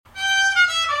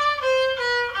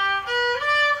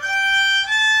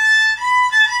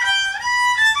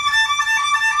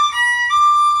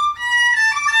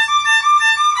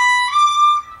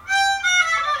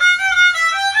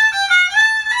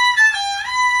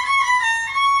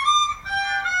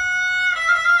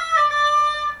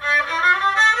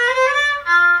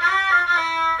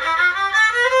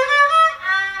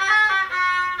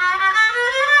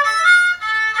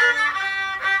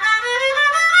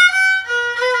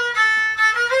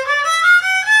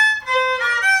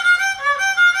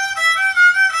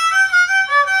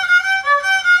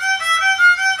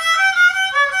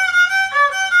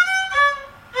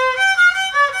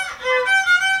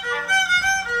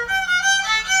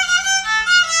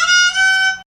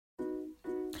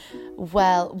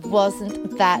Well,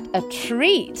 wasn't that a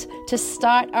treat to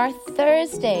start our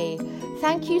Thursday?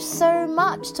 Thank you so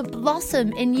much to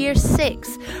Blossom in Year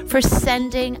 6 for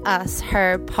sending us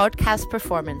her podcast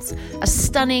performance, a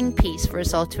stunning piece for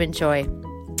us all to enjoy.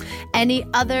 Any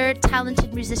other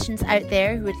talented musicians out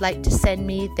there who would like to send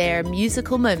me their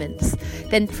musical moments,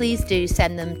 then please do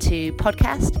send them to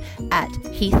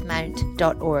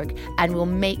podcast@heathmount.org and we'll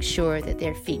make sure that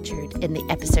they're featured in the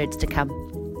episodes to come.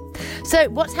 So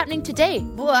what's happening today?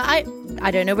 Well, I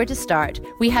don't know where to start.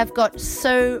 We have got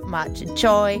so much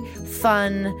joy,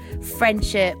 fun,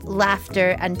 friendship,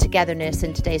 laughter and togetherness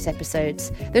in today's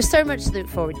episodes. There's so much to look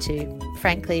forward to.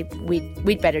 Frankly,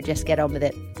 we'd better just get on with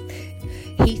it.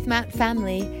 Heathmount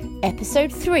Family,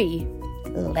 Episode 3.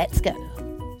 Let's go.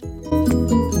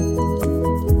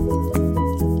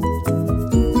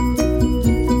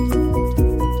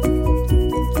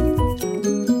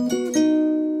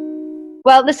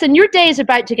 Well, listen, your day is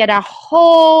about to get a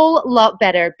whole lot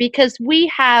better because we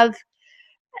have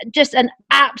just an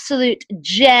absolute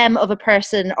gem of a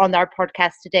person on our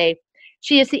podcast today.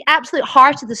 She is the absolute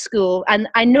heart of the school, and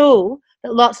I know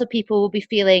that lots of people will be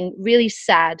feeling really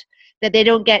sad that they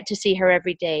don't get to see her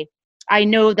every day. I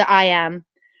know that I am.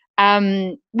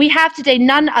 We have today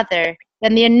none other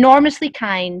than the enormously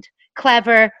kind,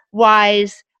 clever,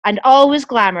 wise, and always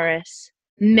glamorous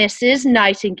Mrs.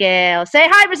 Nightingale. Say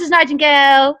hi, Mrs.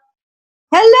 Nightingale.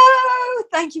 Hello.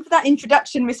 Thank you for that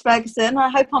introduction, Miss Ferguson. I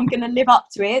hope I'm going to live up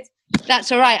to it.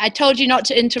 That's all right. I told you not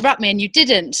to interrupt me and you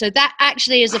didn't. So that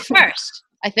actually is a first,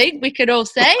 I think we could all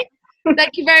say.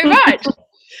 Thank you very much.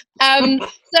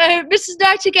 So Mrs.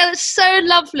 Nightingale, it's so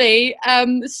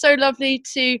lovely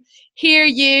to hear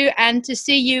you and to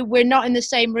see you. We're not in the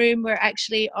same room. We're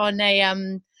actually on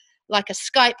a like a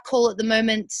Skype call at the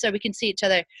moment, so we can see each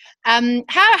other. How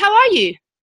are you?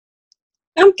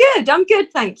 I'm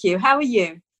good, thank you. How are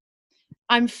you?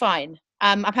 I'm fine.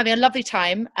 I'm having a lovely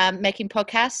time making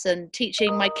podcasts and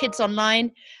teaching my kids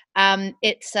online.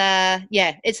 It's a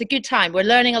good time. We're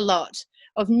learning a lot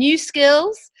of new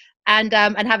skills and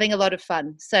having a lot of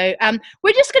fun. So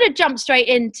we're just going to jump straight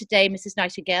in today, Mrs.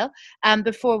 Nightingale,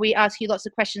 before we ask you lots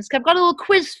of questions. I've got a little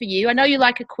quiz for you. I know you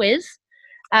like a quiz.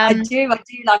 I do like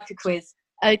a quiz.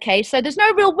 Okay, so there's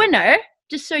no real winner,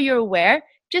 just so you're aware.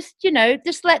 Just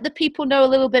let the people know a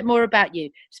little bit more about you.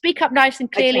 Speak up nice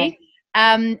and clearly.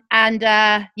 Okay.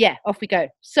 Off we go.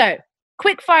 So,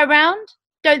 quick fire round.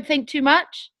 Don't think too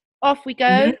much. Off we go.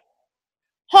 Mm-hmm.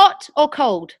 Hot or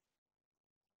cold?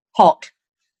 Hot.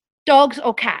 Dogs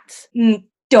or cats?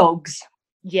 Dogs.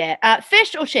 Yeah.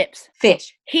 Fish or chips?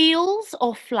 Fish. Heels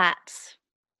or flats?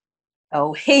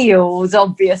 Oh, heels,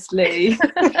 obviously.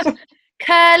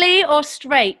 Curly or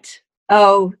straight?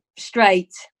 Oh,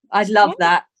 straight. I'd love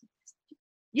that.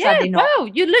 Yeah, wow,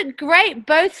 you look great.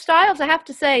 Both styles, I have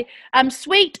to say.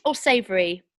 Sweet or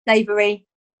savoury? Savoury.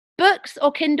 Books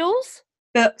or Kindles?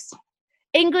 Books.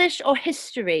 English or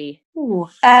history? Ooh,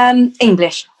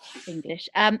 English. English.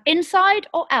 Inside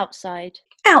or outside?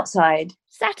 Outside.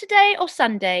 Saturday or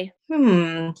Sunday?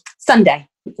 Sunday.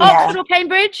 Oxford or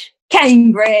Cambridge?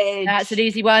 Cambridge. That's an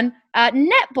easy one.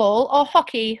 Netball or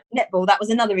hockey? Netball, that was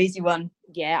another easy one.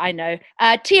 Yeah, I know.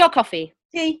 Tea or coffee?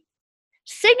 Tea.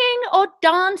 Singing or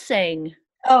dancing?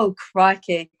 Oh,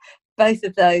 crikey. Both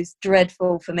of those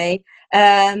dreadful for me.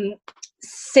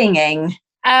 Singing.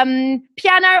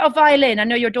 Piano or violin? I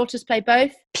know your daughters play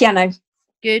both. Piano.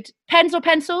 Good. Pens or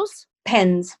pencils?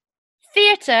 Pens.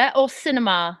 Theatre or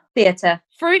cinema? Theatre.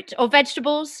 Fruit or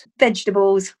vegetables?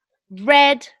 Vegetables.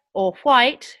 Red or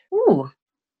white? Ooh.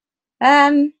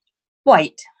 White.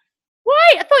 White?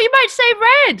 I thought you might say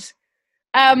red.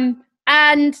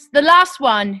 And the last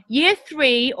one, year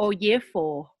 3 or year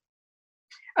 4?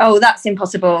 Oh, that's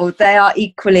impossible. They are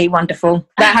equally wonderful.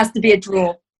 That has to be a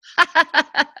draw.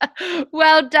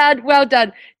 Well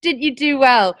done. Did you do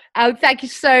well? Thank you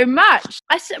so much.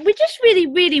 We just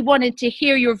really wanted to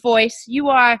hear your voice. You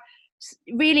are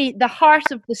really the heart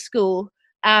of the school.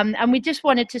 And we just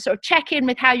wanted to sort of check in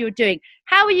with how you're doing.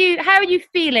 How are you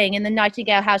feeling in the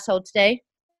Nightingale household today?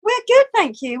 We're good,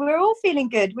 thank you. We're all feeling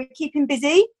good. We're keeping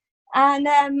busy, and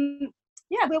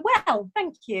we're well,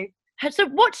 thank you. So,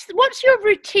 what's your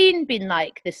routine been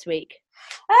like this week?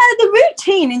 The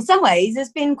routine, in some ways,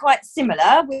 has been quite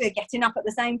similar. We're getting up at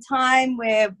the same time.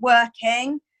 We're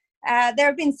working. There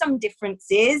have been some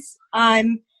differences.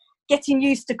 I'm getting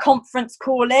used to conference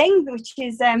calling, which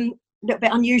is a little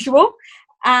bit unusual.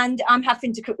 And I'm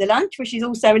having to cook the lunch, which is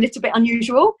also a little bit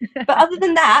unusual. But other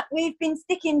than that, we've been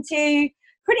sticking to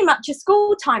pretty much a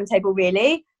school timetable,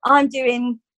 really. I'm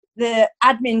doing the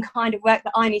admin kind of work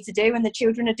that I need to do, and the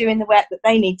children are doing the work that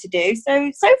they need to do.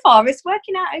 So far it's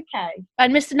working out okay.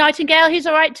 And Mr. Nightingale, he's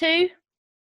all right too?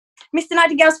 Mr.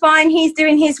 Nightingale's fine. He's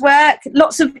doing his work.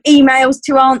 Lots of emails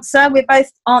to answer. We're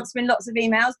both answering lots of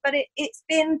emails, but it's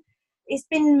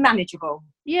been manageable.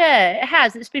 Yeah, it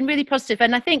has. It's been really positive.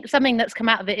 And I think something that's come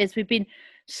out of it is we've been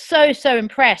so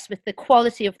impressed with the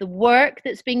quality of the work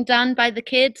that's being done by the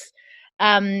kids,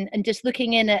 and just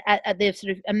looking in at the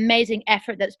sort of amazing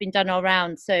effort that's been done all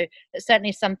around. So it's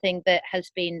certainly something that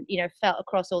has been, felt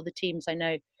across all the teams, I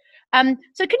know.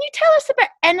 So can you tell us about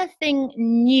anything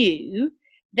new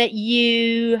that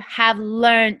you have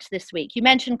learnt this week? You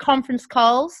mentioned conference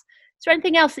calls. Is there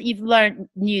anything else that you've learnt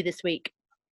new this week?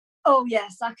 Oh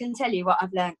yes, I can tell you what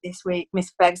I've learnt this week,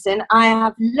 Miss Ferguson. I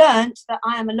have learnt that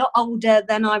I am a lot older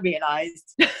than I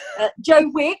realised.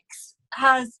 Joe Wicks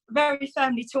has very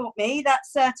firmly taught me that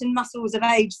certain muscles have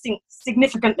aged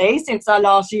significantly since I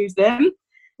last used them.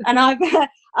 And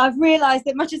I've realised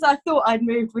that much as I thought I'd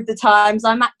moved with the times,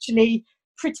 I'm actually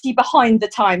pretty behind the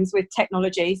times with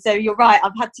technology. So you're right,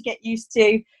 I've had to get used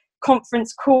to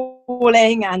conference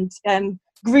calling and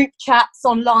group chats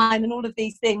online and all of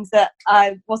these things that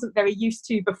I wasn't very used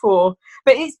to before.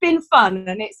 But it's been fun,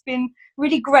 and it's been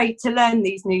really great to learn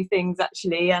these new things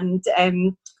actually, and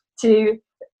to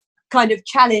kind of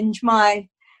challenge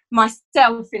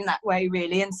myself in that way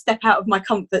really, and step out of my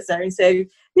comfort zone. So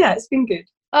yeah, it's been good.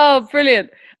 Oh, brilliant.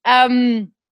 I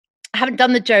haven't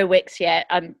done the Joe Wicks yet.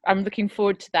 I'm looking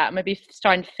forward to that. Maybe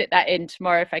starting to fit that in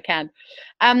tomorrow if I can.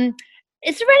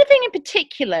 Is there anything in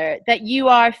particular that you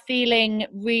are feeling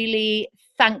really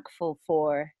thankful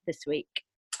for this week?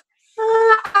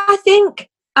 I think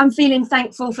I'm feeling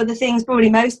thankful for the things probably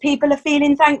most people are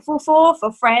feeling thankful for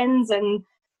friends and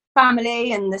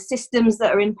family, and the systems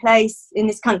that are in place in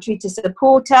this country to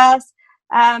support us.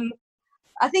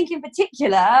 I think in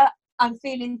particular, I'm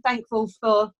feeling thankful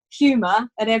for humour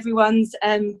and everyone's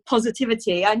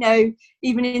positivity. I know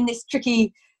even in this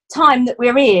tricky time that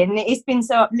we're in, it's been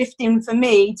so uplifting for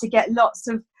me to get lots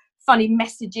of funny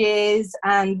messages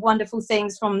and wonderful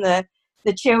things from the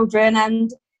children,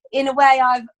 and in a way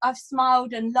I've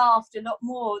smiled and laughed a lot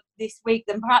more this week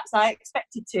than perhaps I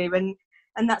expected to,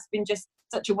 and that's been just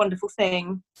such a wonderful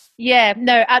thing. Yeah,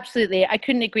 no, absolutely, I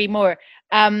couldn't agree more.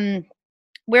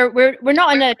 We're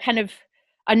not in a kind of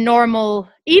a normal,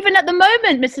 even at the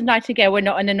moment, Mrs. Nightingale, we're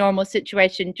not in a normal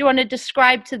situation. Do you want to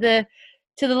describe to the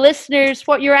listeners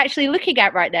what you're actually looking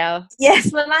at right now?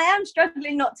 Yes, well, I am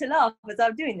struggling not to laugh as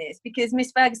I'm doing this, because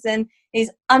Miss Ferguson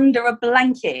is under a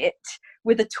blanket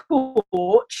with a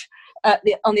torch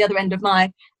on the other end of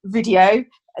my video,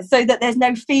 so that there's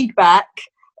no feedback,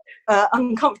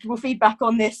 uncomfortable feedback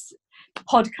on this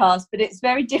podcast. But it's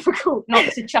very difficult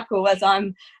not to chuckle as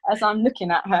I'm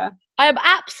looking at her. I am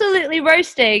absolutely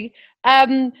roasting.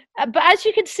 But as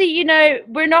you can see,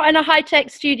 we're not in a high-tech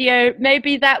studio.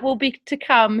 Maybe that will be to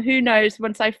come. Who knows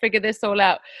once I figure this all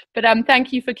out. But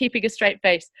thank you for keeping a straight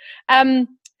face.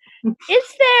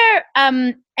 Is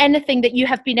there anything that you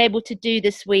have been able to do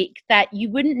this week that you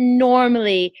wouldn't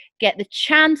normally get the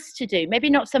chance to do?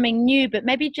 Maybe not something new, but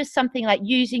maybe just something like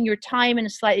using your time in a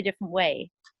slightly different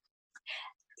way.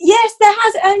 Yes, there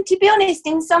has. And to be honest,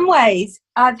 in some ways,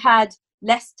 I've had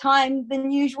less time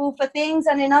than usual for things,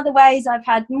 and in other ways I've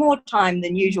had more time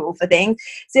than usual for things.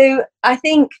 So I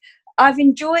think I've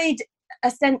enjoyed a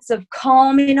sense of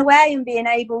calm in a way, and being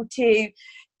able to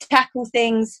tackle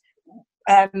things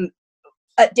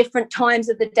at different times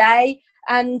of the day.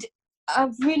 And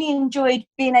I've really enjoyed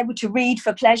being able to read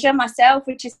for pleasure myself,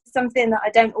 which is something that I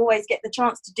don't always get the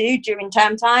chance to do during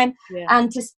term time. Yeah.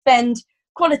 And to spend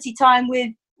quality time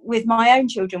with my own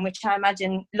children, which I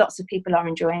imagine lots of people are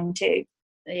enjoying too.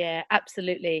 Yeah,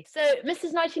 absolutely. So,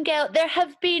 Mrs. Nightingale, there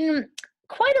have been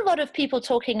quite a lot of people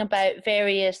talking about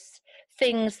various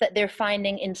things that they're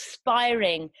finding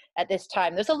inspiring at this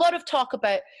time. There's a lot of talk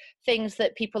about things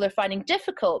that people are finding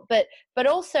difficult, but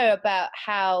also about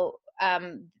how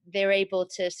they're able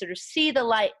to sort of see the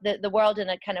light, the world in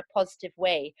a kind of positive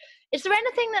way. Is there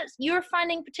anything that you're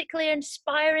finding particularly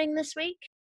inspiring this week?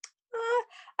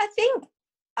 I think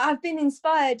I've been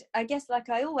inspired, I guess, like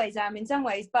I always am in some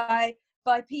ways, by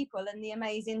people and the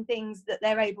amazing things that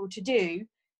they're able to do,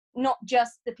 not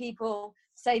just the people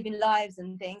saving lives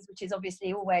and things, which is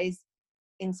obviously always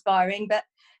inspiring, but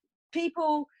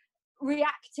people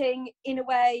reacting in a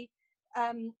way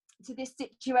to this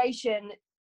situation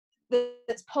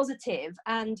that's positive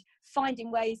and finding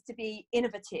ways to be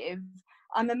innovative.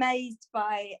 I'm amazed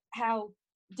by how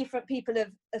different people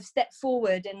have stepped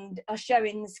forward and are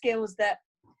showing the skills that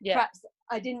perhaps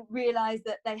I didn't realise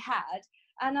that they had.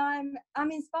 and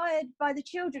I'm inspired by the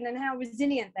children and how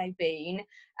resilient they've been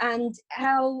and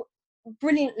how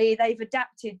brilliantly they've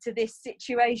adapted to this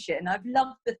situation. I've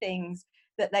loved the things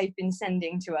that they've been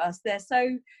sending to us. They're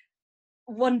so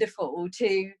wonderful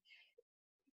to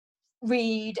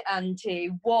read and to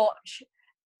watch,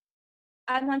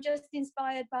 and I'm just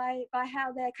inspired by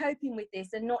how they're coping with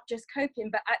this, and not just coping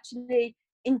but actually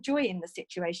enjoying the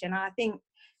situation. I think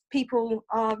people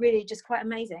are really just quite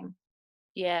amazing.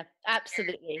 Yeah,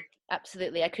 absolutely.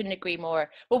 Absolutely. I couldn't agree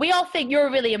more. Well, we all think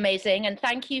you're really amazing, and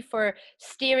thank you for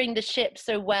steering the ship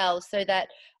so well so that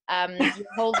your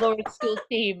whole lower school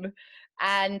team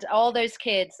and all those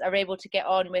kids are able to get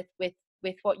on with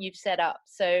what you've set up.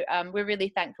 So we're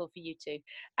really thankful for you too.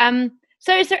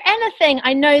 So is there anything,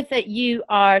 I know that you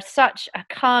are such a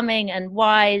calming and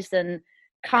wise and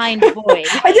kind boy.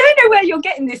 I don't know where you're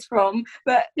getting this from,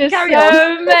 but There's carry on.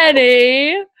 so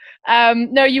many.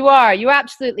 No, you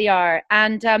absolutely are.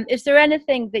 And is there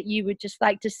anything that you would just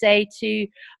like to say to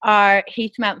our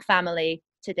Heathmount family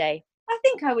today? I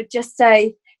think I would just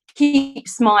say, keep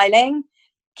smiling,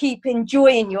 keep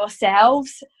enjoying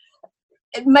yourselves,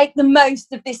 make the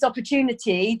most of this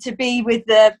opportunity to be with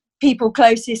the people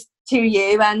closest to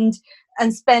you, and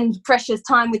spend precious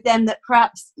time with them that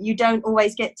perhaps you don't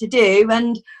always get to do.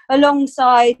 And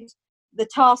alongside the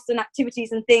tasks and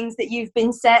activities and things that you've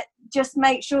been set, just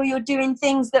make sure you're doing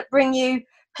things that bring you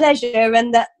pleasure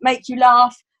and that make you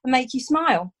laugh and make you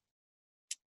smile.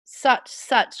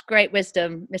 Such great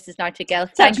wisdom, Mrs. Nightingale.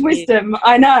 Such wisdom,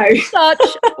 I know. Such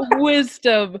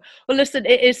wisdom. Well, listen,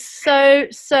 it is so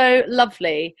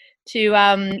lovely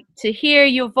to hear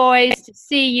your voice, to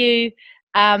see you.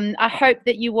 I hope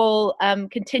that you will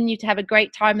continue to have a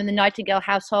great time in the Nightingale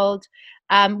household.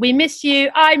 We miss you.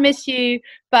 I miss you.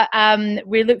 But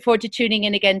we look forward to tuning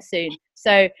in again soon.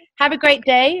 So have a great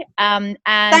day. And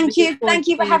thank you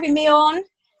for having me on.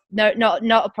 No,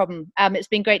 not a problem. It's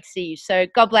been great to see you. So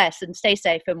God bless and stay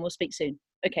safe, and we'll speak soon.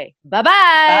 Okay.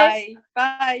 Bye-bye.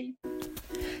 Bye.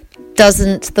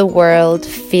 Doesn't the world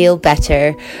feel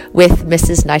better with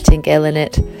Mrs. Nightingale in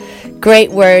it?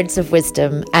 Great words of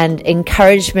wisdom and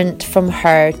encouragement from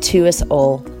her to us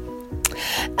all.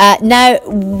 Now,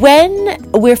 when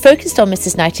we're focused on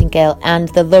Mrs. Nightingale and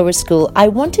the lower school, I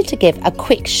wanted to give a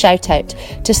quick shout out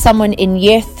to someone in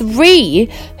year 3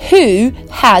 who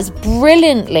has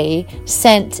brilliantly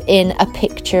sent in a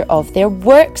picture of their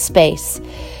workspace.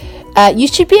 You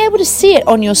should be able to see it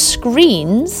on your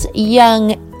screens.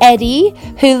 Young Eddie,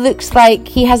 who looks like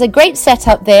he has a great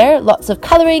setup there, lots of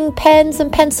colouring pens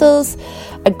and pencils,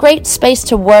 a great space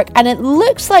to work, and it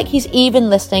looks like he's even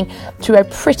listening to a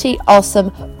pretty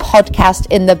awesome podcast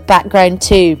in the background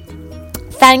too.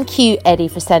 Thank you, Eddie,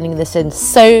 for sending this in.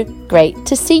 So great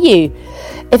to see you.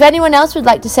 If anyone else would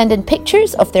like to send in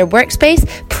pictures of their workspace,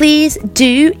 please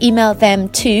do email them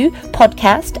to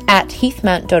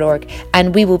podcast@heathmount.org,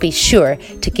 and we will be sure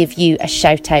to give you a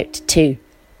shout out too.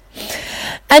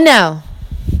 And now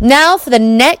for the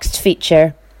next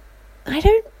feature. I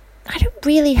don't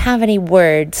really have any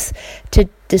words to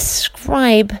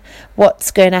describe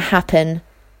what's going to happen.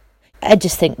 I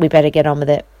just think we better get on with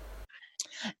it.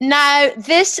 Now,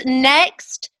 this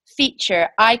next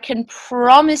feature, I can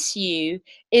promise you,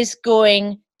 is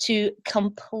going to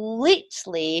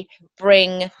completely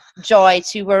bring joy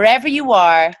to wherever you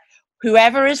are,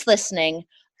 whoever is listening.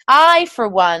 I, for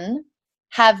one,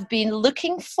 have been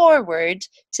looking forward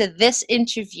to this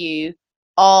interview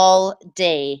all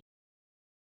day.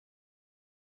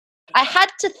 I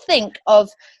had to think of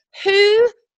who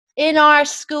in our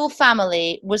school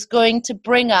family was going to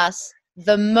bring us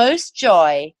the most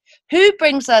joy, who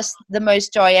brings us the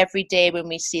most joy every day when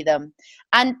we see them.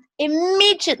 And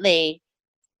immediately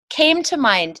came to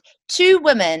mind 2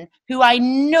 women who I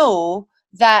know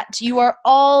that you are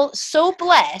all so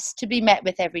blessed to be met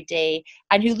with every day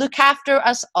and who look after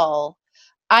us all.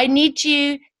 I need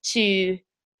you to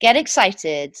get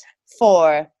excited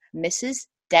for Mrs.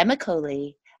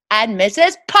 Demicoli and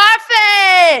Mrs.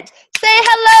 Parfitt. Say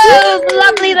hello,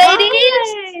 lovely ladies.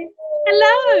 Hi.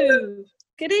 Hello.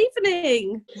 Good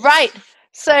evening. Right.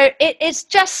 So it is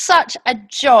just such a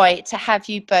joy to have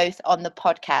you both on the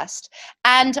podcast.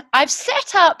 And I've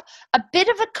set up a bit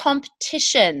of a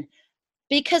competition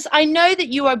because I know that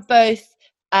you are both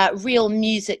real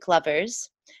music lovers.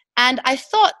 And I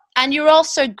thought, and you're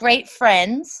also great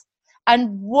friends.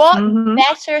 And what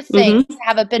better thing to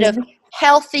have a bit of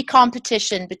healthy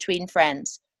competition between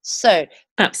friends. So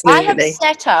Absolutely. I have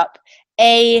set up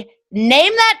a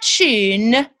Name That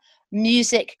Tune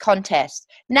music contest.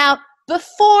 Now,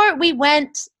 before we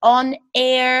went on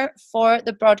air for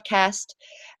the broadcast,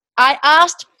 I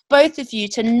asked both of you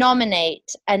to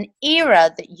nominate an era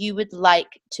that you would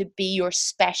like to be your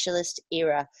specialist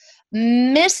era.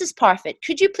 Mrs. Parfitt,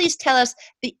 could you please tell us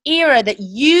the era that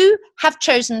you have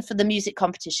chosen for the music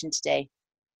competition today?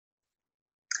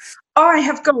 I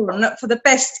have gone for the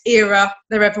best era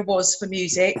there ever was for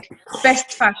music.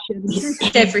 Best fashion,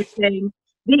 best everything.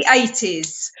 The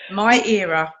 80s, my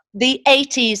era. The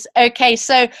 80s. Okay,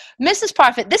 so Mrs.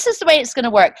 Parfitt, this is the way it's going to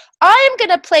work. I'm going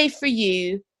to play for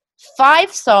you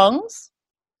 5 songs.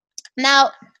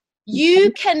 Now,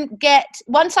 you can get,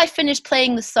 once I finish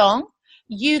playing the song,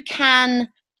 you can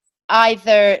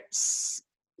either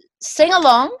sing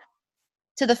along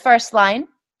to the first line,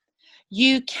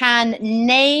 you can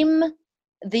name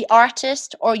the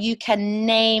artist, or you can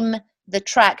name the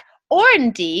track, or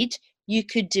indeed, you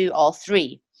could do all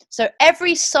 3. So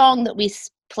every song that we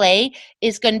play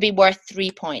is going to be worth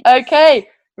 3 points. Okay,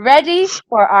 ready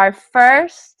for our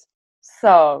first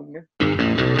song.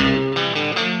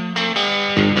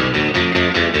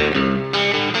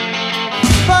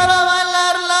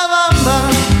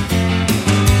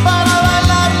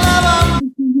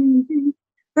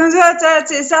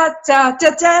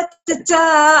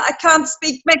 I can't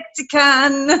speak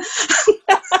Mexican.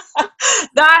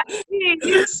 That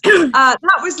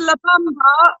was La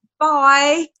Bamba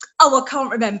by, I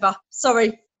can't remember.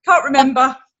 Sorry, can't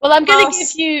remember. Well, I'm going to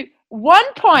give you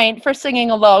 1 point for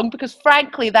singing along, because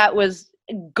frankly, that was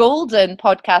golden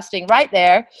podcasting right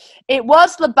there. It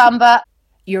was La Bamba.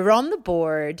 You're on the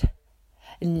board.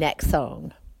 Next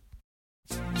song.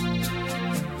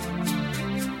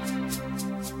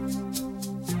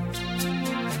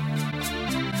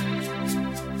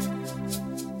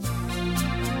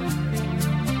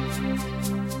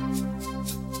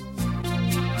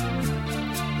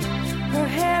 Her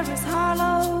hair is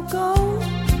hollow gold.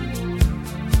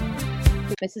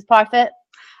 Mrs. Parfitt?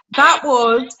 That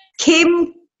was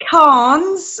Kim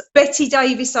Carnes' Betty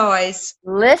Davis Eyes.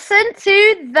 Listen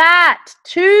to that.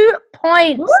 2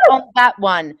 points Woo! on that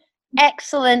one.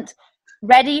 Excellent.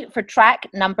 Ready for track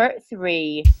number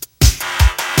 3.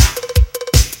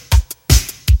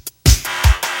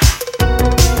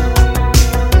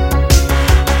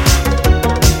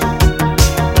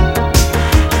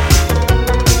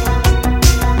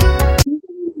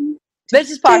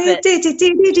 Mrs. Parfitt.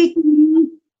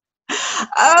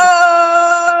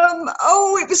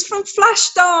 It was from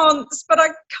Flashdance, but I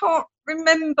can't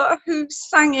remember who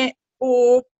sang it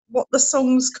or what the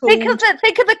song's called. Think of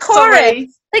the chorus. Sorry.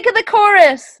 Think of the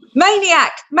chorus.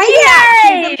 Maniac.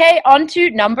 Yay! Okay, on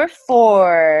to number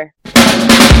 4.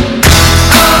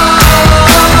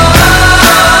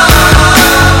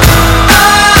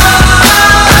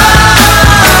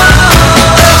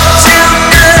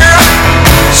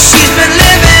 She's been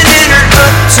living in her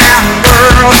uptown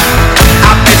world. I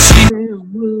bet she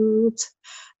would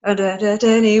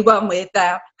anyone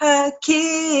without her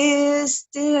kiss,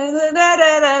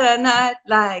 night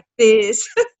like this.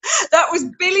 That was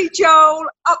Billy Joel,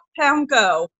 Uptown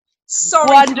Girl. Sorry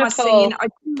for my Wonderful. singing. I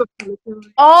do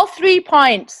apologize. All 3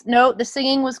 points. No, the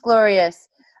singing was glorious.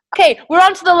 Okay, we're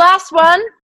on to the last one.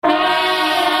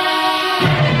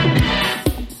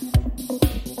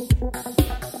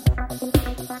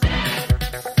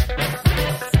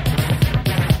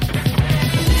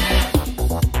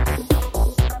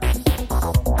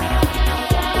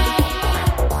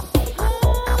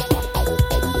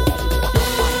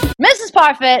 Mrs.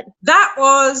 Parfitt. That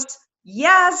was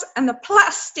Yaz and the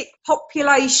Plastic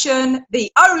Population.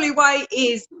 The only way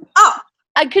is up.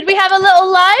 Could we have a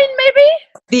little line,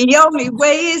 maybe? The only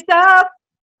way is up,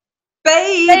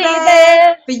 baby,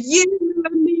 Baby. for you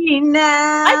and me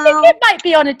now. I think it might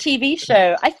be on a TV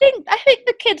show. I think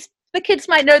the kids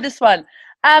might know this one.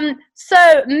 So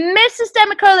Mrs.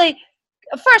 Demicoli,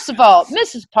 first of all,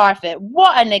 Mrs. Parfitt,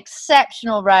 what an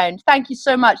exceptional round. Thank you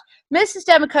so much. Mrs.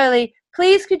 Demicoli,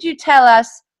 please could you tell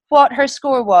us what her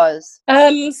score was?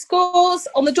 Scores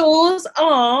on the doors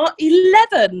are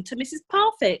 11 to Mrs.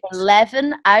 Parfitt.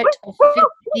 11 out of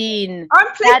 15. I'm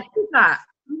pleased with that.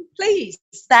 I'm pleased.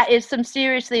 That is some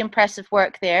seriously impressive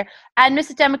work there. And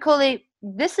Mrs. Demicoli,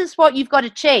 this is what you've got to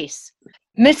chase.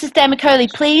 Mrs.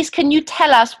 Demicoli, please can you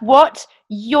tell us what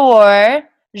your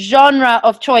genre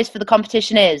of choice for the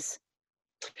competition is?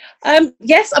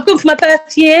 Yes, I've gone for my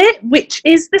birth year, which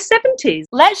is the 70s.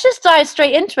 Let's just dive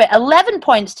straight into it. 11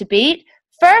 points to beat.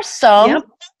 First song, Yep.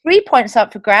 3 points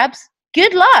up for grabs.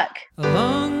 Good luck. A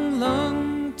long,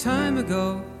 long time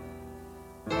ago,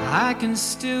 I can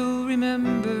still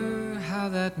remember how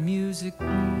that music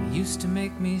used to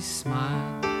make me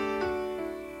smile.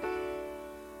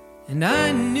 And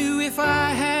I knew if I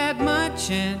had my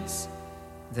chance,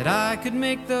 that I could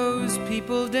make those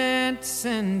people dance,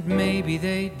 and maybe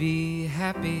they'd be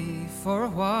happy for a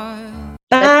while.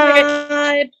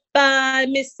 Bye, bye,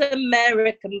 Miss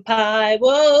American Pie.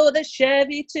 Whoa, the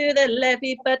Chevy to the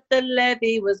levee, but the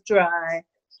levee was dry.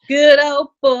 Good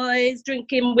old boys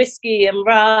drinking whiskey and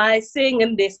rye,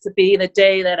 singing this'll be the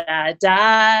day that I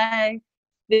die.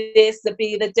 This'll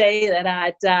be the day that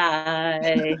I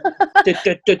die.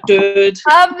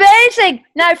 Amazing.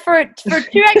 Now for 2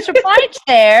 extra points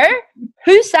there,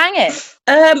 who sang it?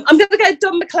 I'm going to go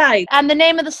Don McLean. And the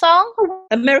name of the song?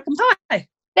 American Pie.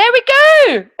 There we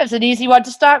go. That's an easy one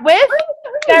to start with.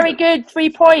 Very good. 3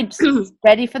 points.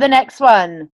 Ready for the next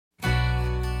one.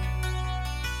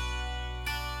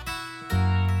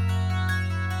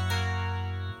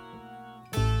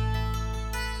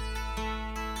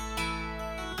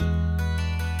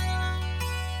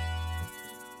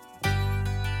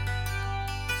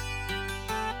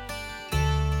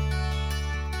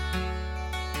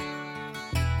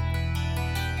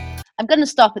 I'm going to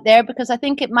stop it there because I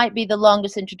think it might be the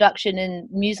longest introduction in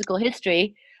musical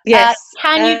history. Yes.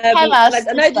 Can you tell us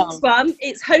I know this one.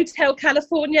 It's Hotel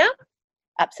California.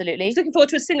 Absolutely. I was looking forward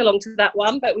to a sing-along to that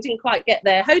one, but we didn't quite get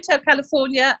there. Hotel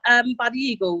California by the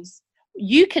Eagles.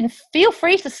 You can feel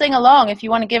free to sing along if you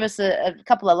want to give us a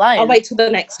couple of lines. I'll wait till the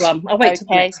next one. Till the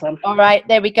next one. All right,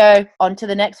 there we go. On to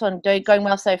the next one. Going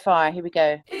well so far. Here we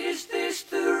go. Is this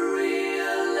the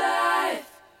real life?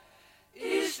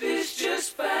 Is this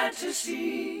just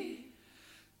fantasy?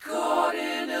 Caught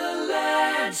in a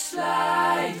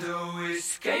landslide, no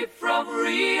escape from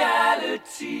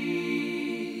reality.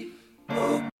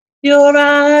 Your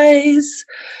eyes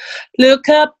look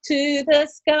up to the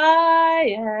sky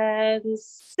and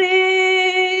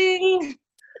sing.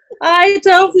 I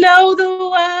don't know the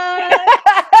words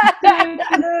to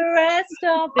the rest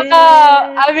of it.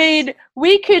 I mean,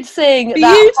 we could sing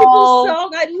Beautiful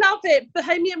song. I love it.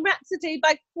 Bohemian Rhapsody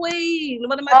by Queen.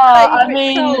 One of my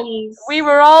favourite songs. We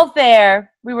were all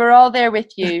there. We were all there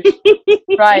with you.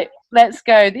 Right, let's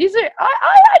go. These are.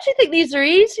 I actually think these are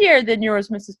easier than yours,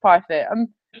 Mrs. Parfitt.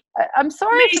 I'm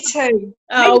sorry. Me too.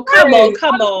 Oh, come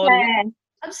on.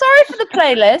 I'm sorry for the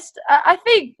playlist. I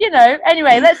think,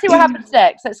 anyway, let's see what happens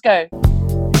next. Let's go.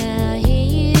 Now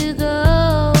here you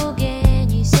go again.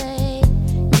 You say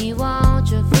you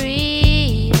want your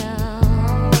freedom.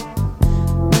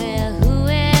 Well, who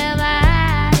am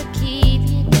I to keep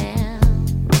you down?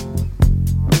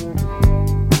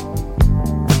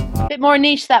 Bit more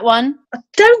niche, that one. I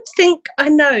don't think I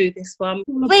know this one.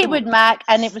 Fleetwood Mac,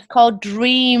 and it was called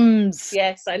Dreams.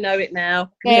 Yes, I know it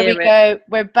now. There we go.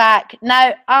 We're back.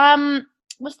 Now,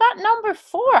 was that number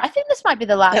 4? I think this might be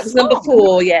the last That was song. number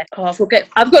 4, yeah. Oh,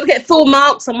 I've got to get 4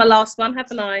 marks on my last one,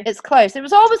 haven't I? It's close. It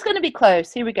was always going to be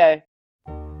close. Here we go.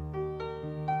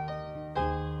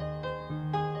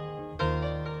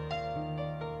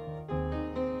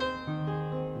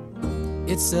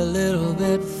 It's a little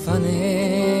bit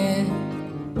funny,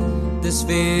 this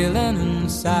feeling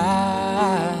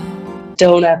inside.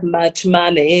 Don't have much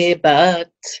money, but...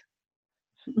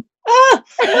 I'm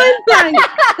blank.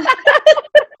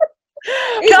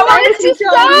 Come on, it's your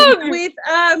song. With,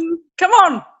 Come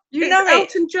on, you know it.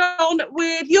 Elton John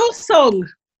with your song.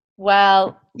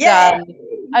 Well Yeah. done.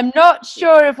 I'm not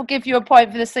sure if we'll give you a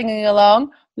point for the singing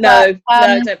along. No,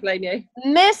 But, don't blame you.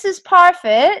 Mrs.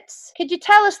 Parfitt, could you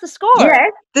tell us the score?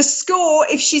 Yes. The score,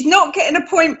 if she's not getting a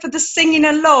point for the singing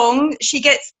along, she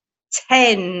gets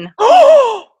 10.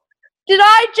 Did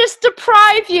I just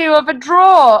deprive you of a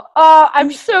draw? Oh,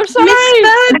 I'm so sorry.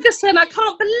 Miss Ferguson, I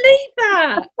can't believe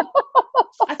that.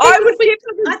 I would give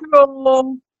her the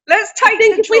draw. Let's take the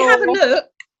if we draw. have a look.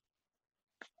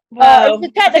 Well,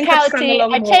 it's a I think I've sung technicality.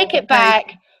 along I more, take it okay.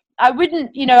 back. I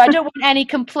wouldn't, I don't want any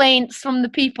complaints from the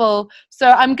people.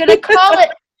 So I'm going to call it.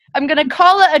 I'm going to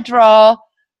call it a draw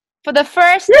for the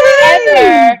first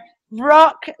ever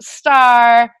rock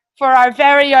star for our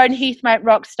very own Heathmount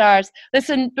Rock Stars.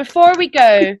 Listen, before we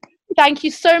go, thank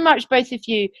you so much, both of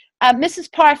you.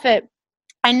 Mrs. Parfitt,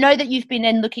 I know that you've been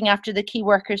in looking after the key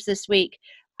workers this week.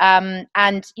 And,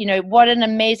 what an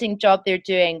amazing job they're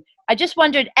doing. I just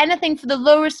wondered, anything for the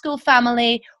lower school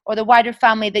family or the wider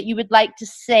family that you would like to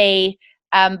say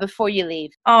before you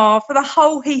leave? Oh, for the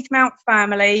whole Heathmount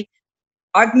family,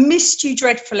 I've missed you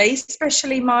dreadfully,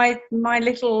 especially my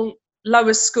little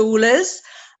lower schoolers.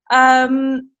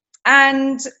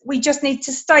 And we just need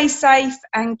to stay safe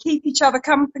and keep each other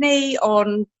company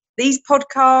on these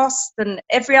podcasts and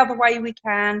every other way we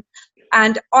can.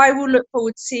 And I will look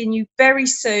forward to seeing you very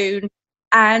soon.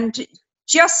 And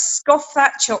just scoff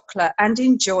that chocolate and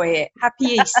enjoy it. Happy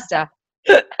Easter.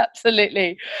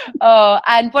 Absolutely. Oh,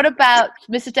 and what about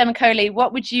Mrs. Demacauley?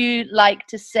 What would you like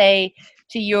to say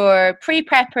to your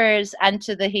pre-preppers and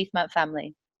to the Heathmount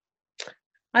family?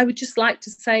 I would just like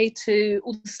to say to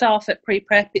all the staff at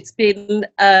Pre-Prep, it's been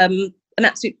an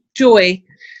absolute joy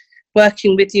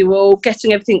working with you all,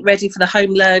 getting everything ready for the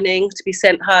home learning to be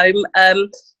sent home.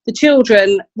 The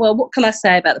children, well, what can I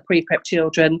say about the Pre-Prep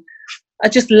children? I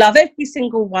just love every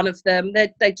single one of them.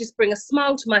 They just bring a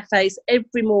smile to my face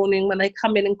every morning when they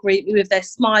come in and greet me with their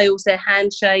smiles, their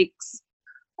handshakes.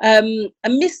 I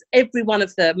miss every one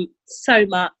of them so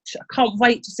much. I can't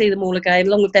wait to see them all again,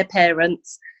 along with their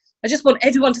parents. I just want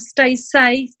everyone to stay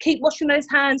safe. Keep washing those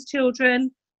hands, children.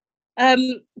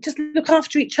 Just look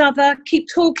after each other. Keep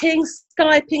talking,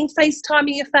 Skyping,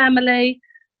 FaceTiming your family.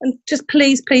 And just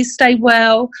please stay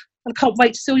well. I can't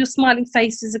wait to see all your smiling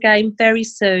faces again very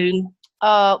soon.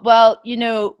 Well, you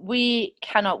know, we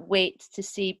cannot wait to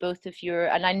see both of you,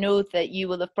 and I know that you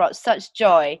will have brought such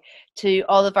joy to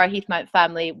all of our Heathmount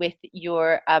family with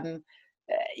your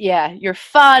your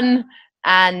fun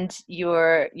and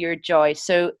your joy.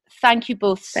 So thank you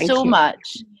both so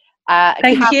much.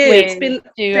 Thank you.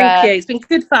 It's been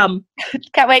good fun.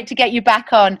 Can't wait to get you back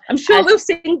on. I'm sure we'll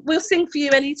sing for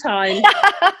you anytime.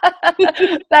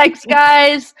 Thanks,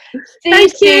 guys. See you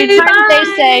soon. Stay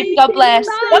safe. God bless.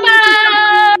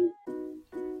 Bye-bye.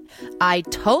 I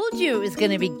told you it was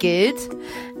going to be good.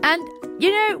 And,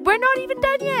 you know, we're not even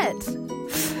done yet.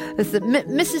 Listen,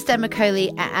 Mrs.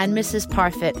 Demacauley and Mrs.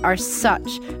 Parfitt are such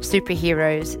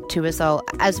superheroes to us all,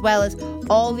 as well as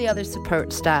all the other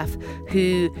support staff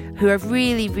who are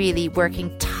really, really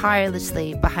working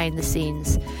tirelessly behind the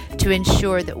scenes to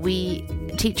ensure that we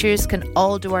teachers can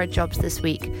all do our jobs this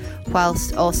week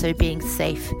whilst also being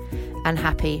safe and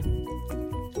happy.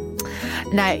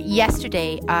 Now,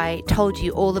 yesterday I told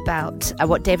you all about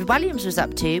what David Walliams was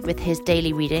up to with his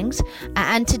daily readings.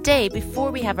 And today,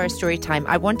 before we have our story time,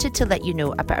 I wanted to let you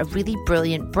know about a really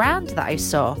brilliant brand that I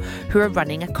saw who are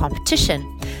running a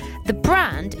competition. The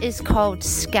brand is called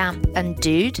Scamp and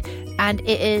Dude, and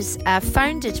it is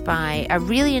founded by a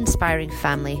really inspiring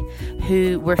family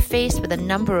who were faced with a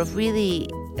number of really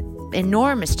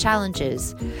enormous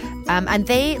challenges, and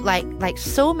they, like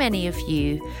so many of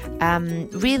you,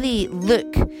 really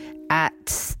look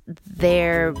at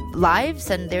their lives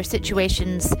and their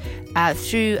situations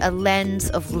through a lens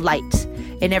of light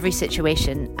in every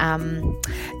situation.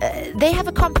 They have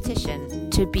a competition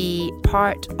to be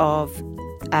part of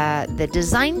the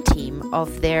design team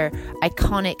of their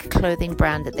iconic clothing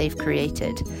brand that they've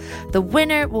created. The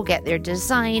winner will get their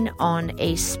design on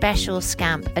a special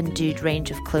Scamp and Dude range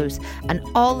of clothes, and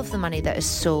all of the money that is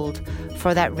sold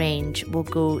for that range will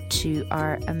go to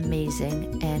our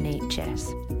amazing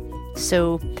NHS.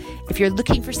 So if you're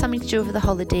looking for something to do over the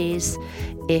holidays,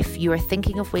 if you are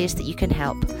thinking of ways that you can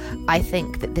help, I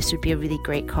think that this would be a really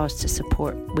great cause to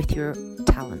support with your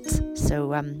talents.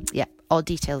 So all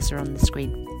details are on the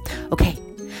screen. Okay,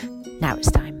 now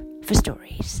it's time for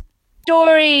stories.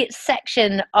 Story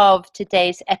section of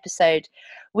today's episode.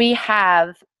 We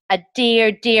have a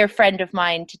dear friend of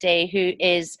mine today who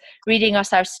is reading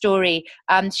us our story.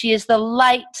 She is the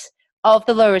light of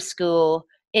the lower school.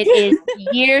 It is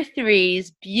Year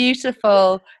 3's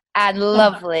beautiful and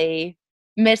lovely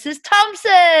Mrs.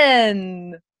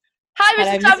 Thompson. Hi,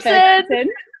 Mrs. Thompson.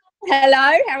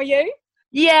 Hello, how are you?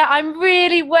 Yeah, I'm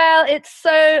really well. It's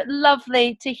so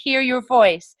lovely to hear your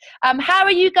voice. How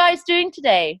are you guys doing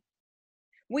today?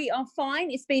 We are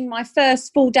fine. It's been my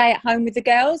first full day at home with the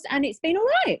girls, and it's been all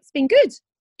right. It's been good.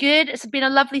 Good. It's been a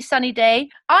lovely sunny day.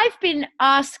 I've been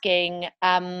asking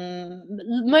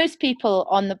most people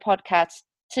on the podcast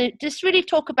to just really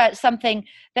talk about something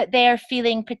that they're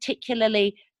feeling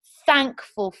particularly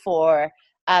thankful for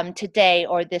today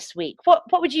or this week. What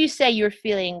would you say you're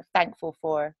feeling thankful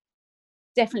for?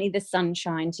 Definitely the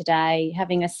sunshine today.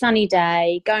 Having a sunny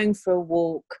day, going for a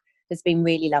walk has been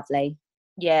really lovely.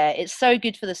 Yeah, it's so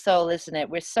good for the soul, isn't it?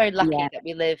 We're so lucky that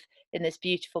we live in this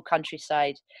beautiful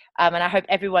countryside. And I hope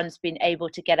everyone's been able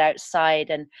to get outside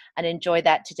and enjoy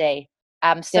that today.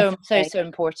 So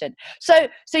important. So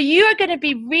you are going to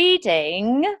be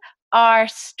reading our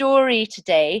story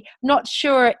today. Not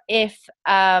sure if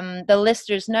the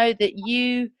listeners know that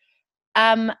you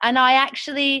and I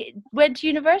actually went to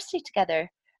university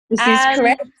together. This is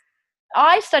correct.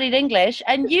 I studied English,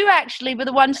 and you actually were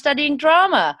the one studying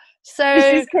drama. So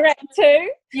this is correct too.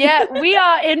 Yeah, we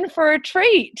are in for a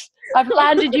treat. I've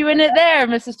landed you in it there,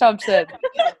 Mrs. Thompson.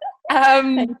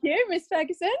 Thank you, Miss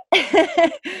Ferguson.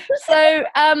 So,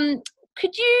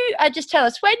 could you just tell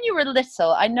us, when you were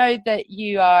little, I know that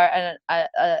you are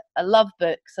a love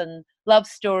books and love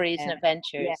stories and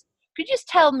adventures. Yeah. Could you just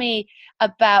tell me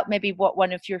about maybe what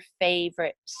one of your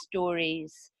favourite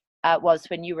stories was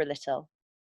when you were little?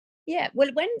 Yeah, well,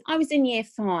 when I was in year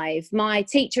 5, my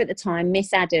teacher at the time,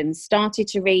 Miss Adams, started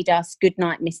to read us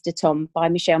Goodnight, Mr. Tom by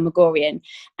Michelle Magorian,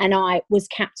 and I was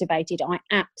captivated. I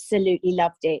absolutely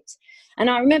loved it.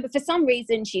 And I remember for some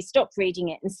reason she stopped reading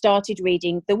it and started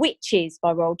reading The Witches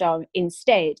by Roald Dahl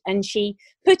instead. And she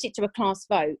put it to a class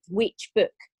vote, which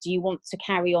book do you want to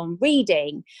carry on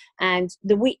reading? And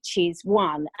The Witches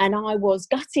won. And I was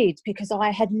gutted because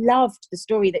I had loved the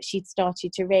story that she'd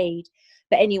started to read.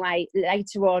 But anyway,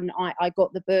 later on, I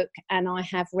got the book and I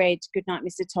have read Goodnight,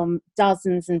 Mr. Tom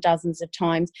dozens and dozens of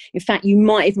times. In fact, you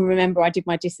might even remember I did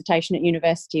my dissertation at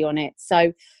university on it.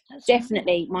 So that's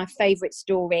definitely my favourite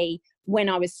story when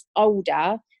I was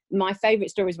older. My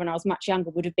favourite stories when I was much younger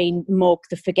would have been Mog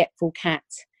the Forgetful Cat.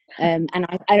 And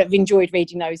I've enjoyed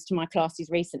reading those to my classes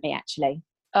recently, actually.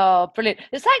 Oh, brilliant.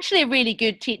 It's actually a really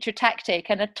good teacher tactic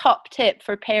and a top tip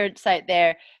for parents out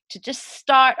there to just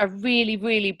start a really,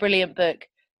 really brilliant book,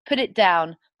 put it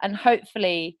down, and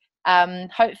hopefully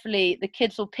the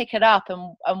kids will pick it up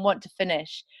and want to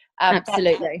finish.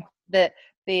 Absolutely. The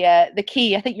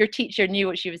key. I think your teacher knew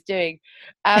what she was doing.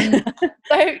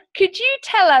 So could you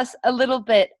tell us a little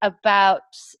bit about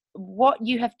what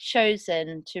you have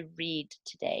chosen to read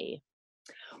today?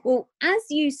 Well, as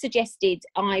you suggested,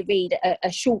 I read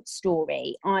a short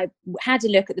story. I had a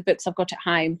look at the books I've got at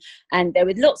home and there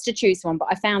were lots to choose from, but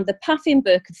I found the Puffin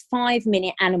book of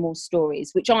 5-minute animal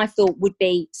stories, which I thought would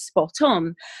be spot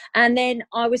on. And then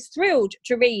I was thrilled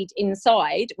to read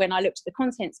inside, when I looked at the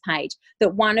contents page,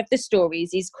 that one of the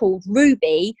stories is called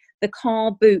Ruby, the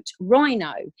Car Boot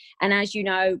Rhino. And as you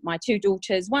know, my 2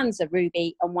 daughters, one's a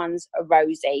Ruby and one's a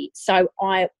Rosie. So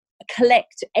I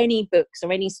collect any books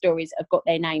or any stories that have got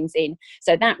their names in.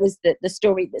 So that was the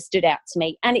story that stood out to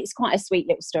me. And it's quite a sweet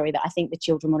little story that I think the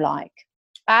children will like.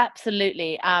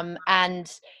 Absolutely.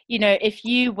 And, you know,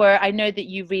 I know that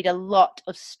you read a lot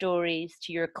of stories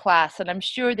to your class, and I'm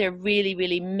sure they're really,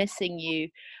 really missing you.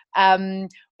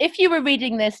 If you were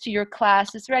reading this to your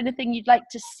class, is there anything you'd like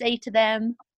to say to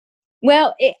them?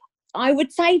 Well, I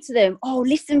would say to them,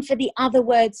 listen for the other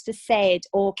words for said,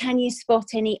 or can you spot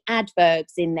any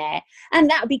adverbs in there? And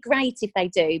that would be great if they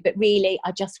do. But really,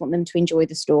 I just want them to enjoy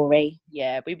the story.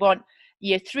 Yeah, we want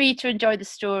year 3 to enjoy the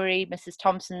story, Mrs.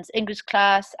 Thompson's English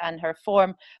class and her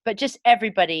form, but just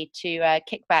everybody to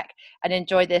kick back and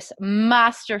enjoy this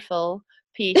masterful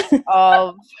piece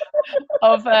of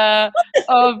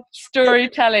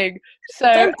storytelling. So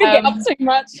don't pick it up too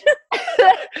much.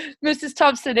 Mrs.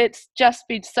 Thompson, it's just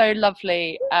been so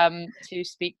lovely to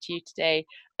speak to you today.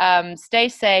 Stay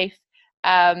safe.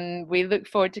 We look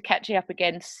forward to catching up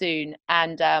again soon,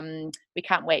 and we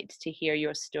can't wait to hear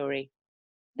your story.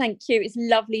 Thank you. It's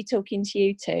lovely talking to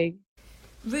you too.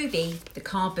 Ruby, the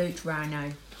Car Boot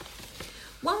Rhino.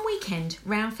 One weekend,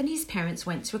 Ralph and his parents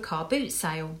went to a car boot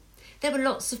sale. There were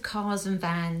lots of cars and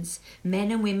vans.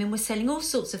 Men and women were selling all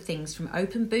sorts of things, from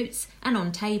open boots and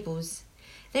on tables.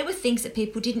 There were things that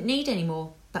people didn't need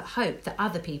anymore, but hoped that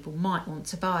other people might want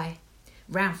to buy.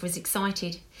 Ralph was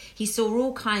excited. He saw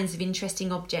all kinds of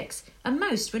interesting objects, and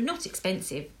most were not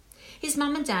expensive. His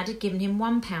mum and dad had given him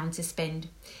 £1 to spend.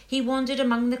 He wandered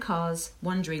among the cars,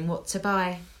 wondering what to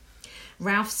buy.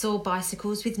 Ralph saw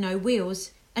bicycles with no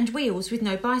wheels, and wheels with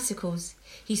no bicycles.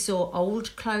 He saw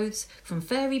old clothes, from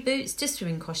furry boots to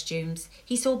swimming costumes.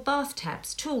 He saw bath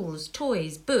taps, tools,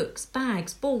 toys, books,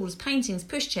 bags, balls, paintings,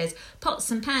 pushchairs, pots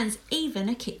and pans, even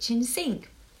a kitchen sink.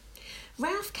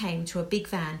 Ralph came to a big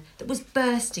van that was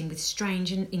bursting with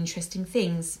strange and interesting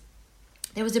things.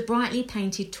 There was a brightly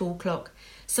painted tall clock,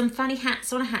 some funny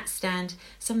hats on a hat stand,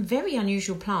 some very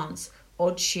unusual plants,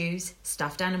 odd shoes,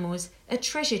 stuffed animals, a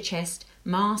treasure chest,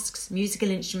 masks, musical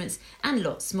instruments, and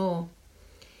lots more.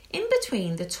 In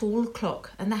between the tall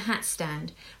clock and the hat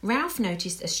stand, Ralph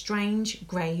noticed a strange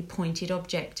grey pointed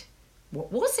object.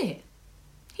 What was it?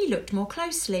 He looked more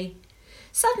closely.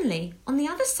 Suddenly, on the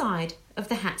other side of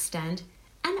the hat stand,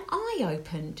 an eye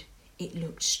opened. It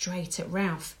looked straight at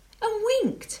Ralph and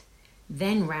winked.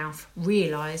 Then Ralph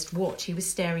realised what he was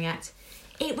staring at.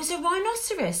 It was a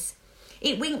rhinoceros.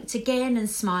 It winked again and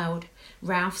smiled.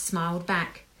 Ralph smiled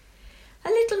back. A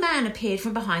little man appeared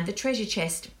from behind the treasure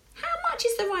chest. How much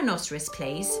is the rhinoceros,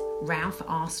 please? Ralph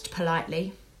asked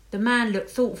politely. The man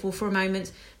looked thoughtful for a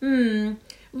moment.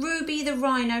 Ruby the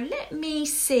rhino, let me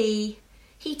see.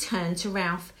 He turned to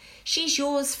Ralph. She's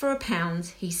yours for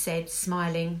 £1, he said,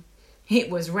 smiling. It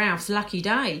was Ralph's lucky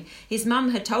day. His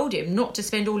mum had told him not to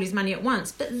spend all his money at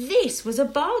once, but this was a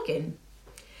bargain.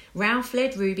 Ralph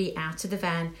led Ruby out of the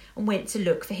van and went to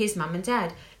look for his mum and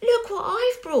dad. "Look what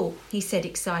I've brought," he said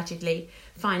excitedly,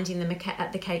 finding them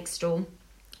at the cake stall.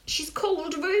 "She's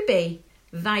called Ruby."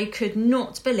 They could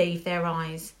not believe their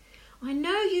eyes. "I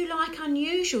know you like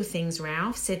unusual things,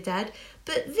 Ralph," said Dad,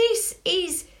 "but this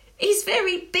is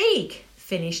very big,"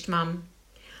 finished Mum.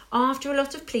 After a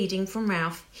lot of pleading from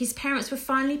Ralph, his parents were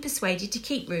finally persuaded to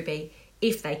keep Ruby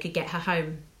if they could get her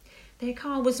home. Their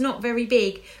car was not very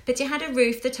big, but it had a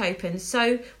roof that opened,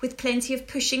 so with plenty of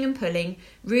pushing and pulling,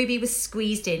 Ruby was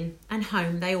squeezed in, and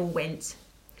home they all went.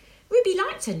 Ruby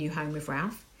liked her new home with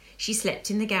Ralph. She slept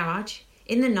in the garage.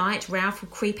 In the night, Ralph would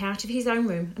creep out of his own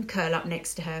room and curl up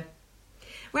next to her.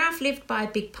 Ralph lived by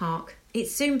a big park. It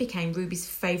soon became Ruby's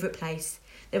favourite place.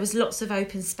 There was lots of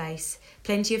open space,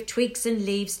 plenty of twigs and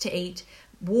leaves to eat,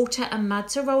 water and mud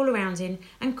to roll around in,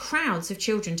 and crowds of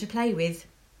children to play with.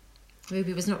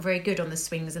 Ruby was not very good on the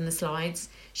swings and the slides.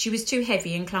 She was too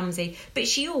heavy and clumsy, but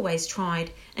she always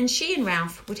tried, and she and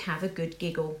Ralph would have a good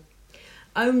giggle.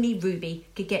 Only Ruby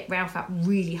could get Ralph up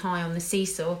really high on the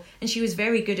seesaw, and she was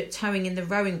very good at towing in the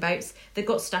rowing boats that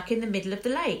got stuck in the middle of the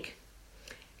lake.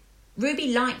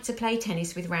 Ruby liked to play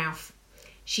tennis with Ralph.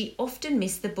 She often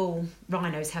missed the ball.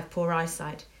 Rhinos have poor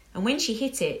eyesight, and when she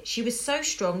hit it, she was so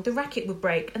strong the racket would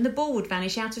break and the ball would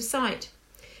vanish out of sight.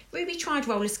 Ruby tried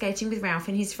roller skating with Ralph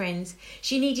and his friends.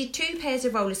 She needed 2 pairs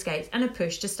of roller skates and a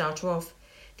push to start her off.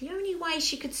 The only way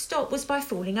she could stop was by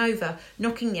falling over,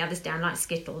 knocking the others down like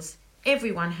skittles.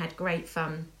 Everyone had great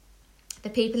fun. The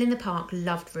people in the park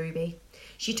loved Ruby.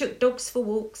 She took dogs for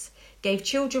walks, gave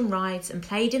children rides and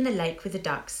played in the lake with the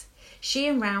ducks. She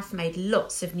and Ralph made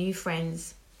lots of new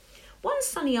friends. One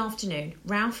sunny afternoon,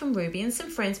 Ralph and Ruby and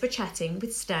some friends were chatting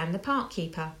with Stan the park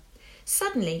keeper.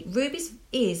 Suddenly, Ruby's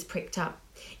ears pricked up.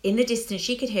 In the distance,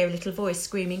 she could hear a little voice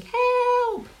screaming,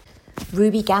 "Help!"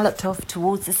 Ruby galloped off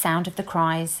towards the sound of the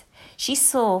cries. She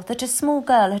saw that a small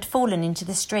girl had fallen into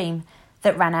the stream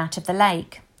that ran out of the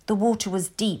lake. The water was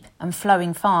deep and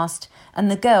flowing fast,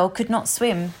 and the girl could not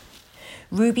swim.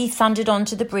 Ruby thundered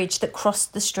onto the bridge that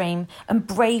crossed the stream and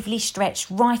bravely stretched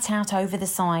right out over the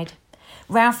side.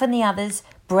 Ralph and the others,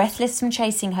 breathless from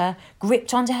chasing her,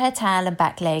 gripped onto her tail and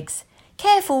back legs.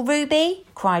 "Careful, Ruby!"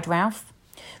 cried Ralph.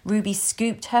 Ruby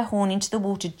scooped her horn into the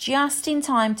water just in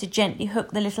time to gently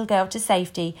hook the little girl to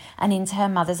safety and into her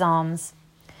mother's arms.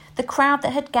 The crowd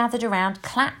that had gathered around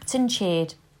clapped and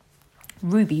cheered.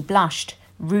 Ruby blushed,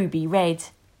 Ruby red.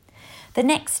 The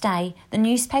next day, the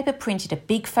newspaper printed a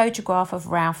big photograph of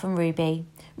Ralph and Ruby.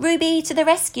 "Ruby to the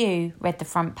rescue," read the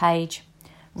front page.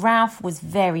 Ralph was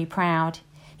very proud.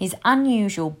 His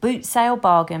unusual boot sale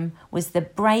bargain was the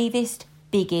bravest,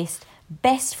 biggest,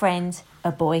 best friend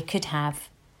a boy could have.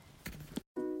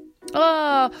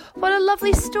 Oh, what a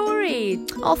lovely story.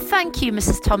 Oh, thank you,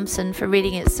 Mrs. Thompson, for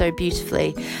reading it so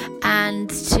beautifully. And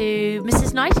to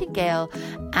Mrs. Nightingale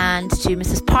and to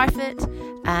Mrs. Parfitt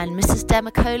and Mrs.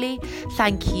 Demacoli,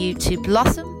 thank you to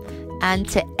Blossom and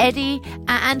to Eddie,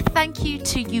 and thank you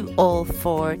to you all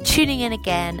for tuning in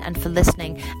again and for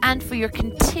listening and for your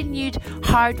continued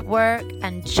hard work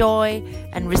and joy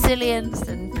and resilience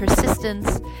and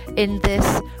persistence in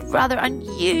this rather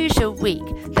unusual week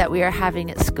that we are having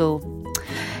at school.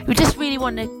 We just really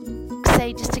want to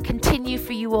say just to continue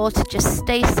for you all to just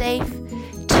stay safe,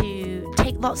 to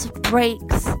take lots of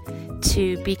breaks,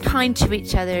 to be kind to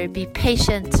each other, be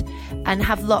patient and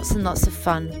have lots and lots of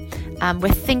fun. We're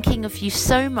thinking of you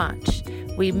so much.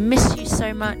 We miss you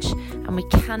so much and we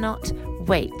cannot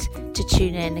wait to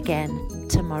tune in again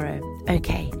tomorrow.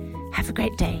 Okay, have a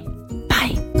great day.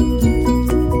 Bye.